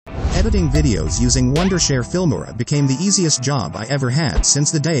Editing videos using WonderShare Filmora became the easiest job I ever had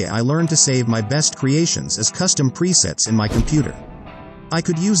since the day I learned to save my best creations as custom presets in my computer. I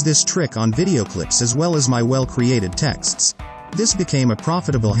could use this trick on video clips as well as my well-created texts. This became a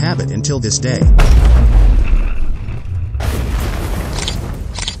profitable habit until this day.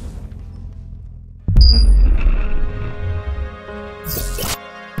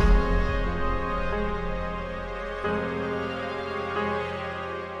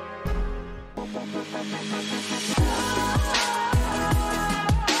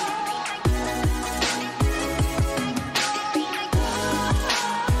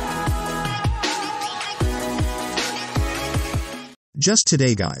 Just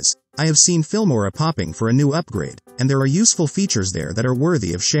today guys, I have seen Filmora popping for a new upgrade, and there are useful features there that are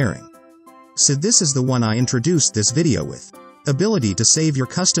worthy of sharing. So this is the one I introduced this video with. Ability to save your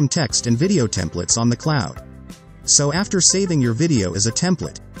custom text and video templates on the cloud. So after saving your video as a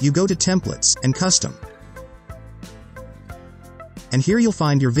template, you go to Templates and Custom. And here you'll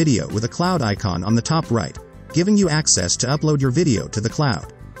find your video with a cloud icon on the top right, giving you access to upload your video to the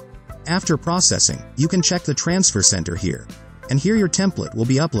cloud. After processing, you can check the transfer center here. And here your template will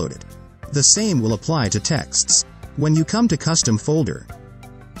be uploaded. The same will apply to texts. When you come to Custom folder,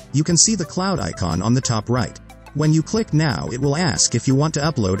 you can see the cloud icon on the top right. When you click now, it will ask if you want to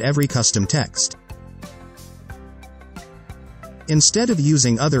upload every custom text. Instead of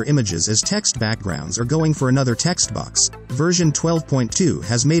using other images as text backgrounds or going for another text box, version 12.2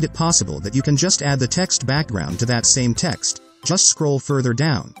 has made it possible that you can just add the text background to that same text. Just scroll further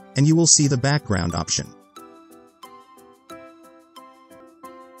down, and you will see the background option.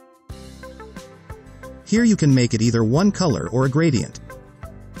 Here you can make it either one color or a gradient.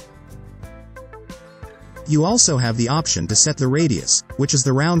 You also have the option to set the radius, which is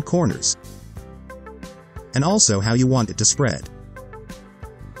the round corners, and also how you want it to spread.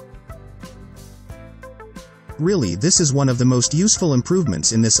 Really, this is one of the most useful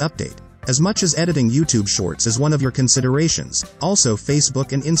improvements in this update. As much as editing YouTube Shorts is one of your considerations, also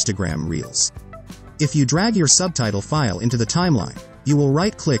Facebook and Instagram Reels. If you drag your subtitle file into the timeline, you will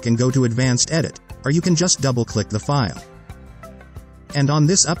right-click and go to Advanced Edit, or you can just double-click the file. And on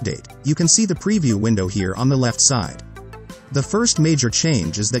this update, you can see the preview window here on the left side. The first major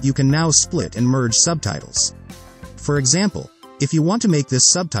change is that you can now split and merge subtitles. For example, if you want to make this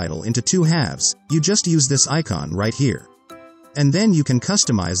subtitle into two halves, you just use this icon right here. And then you can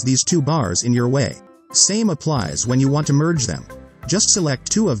customize these two bars in your way. Same applies when you want to merge them. Just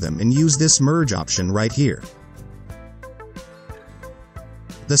select two of them and use this merge option right here.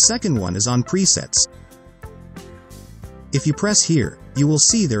 The second one is on presets. If you press here, you will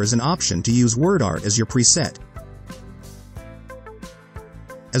see there is an option to use word art as your preset,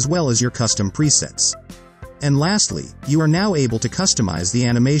 as well as your custom presets. And lastly, you are now able to customize the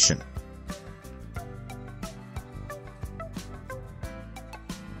animation.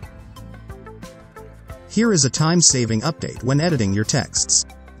 Here is a time-saving update when editing your texts.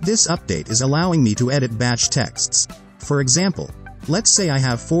 This update is allowing me to edit batch texts. For example, let's say I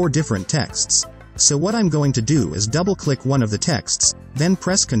have 4 different texts. So what I'm going to do is double-click one of the texts, then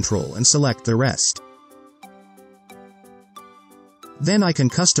press Ctrl and select the rest. Then I can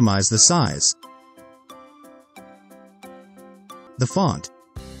customize the size, the font,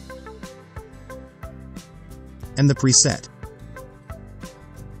 and the preset.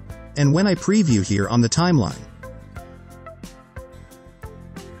 And when I preview here on the timeline,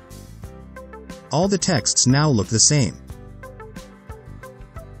 all the texts now look the same.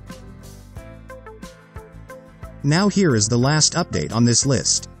 Now here is the last update on this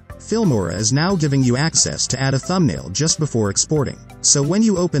list. Filmora is now giving you access to add a thumbnail just before exporting. So when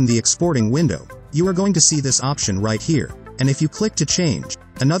you open the exporting window, you are going to see this option right here, and if you click to change,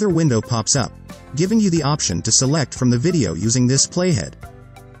 another window pops up, giving you the option to select from the video using this playhead.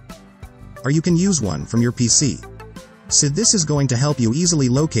 Or you can use one from your PC. So this is going to help you easily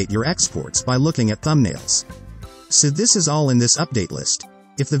locate your exports by looking at thumbnails. So this is all in this update list.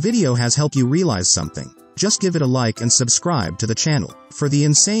 If the video has helped you realize something, just give it a like and subscribe to the channel. For the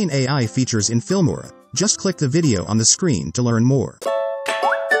insane AI features in Filmora, just click the video on the screen to learn more.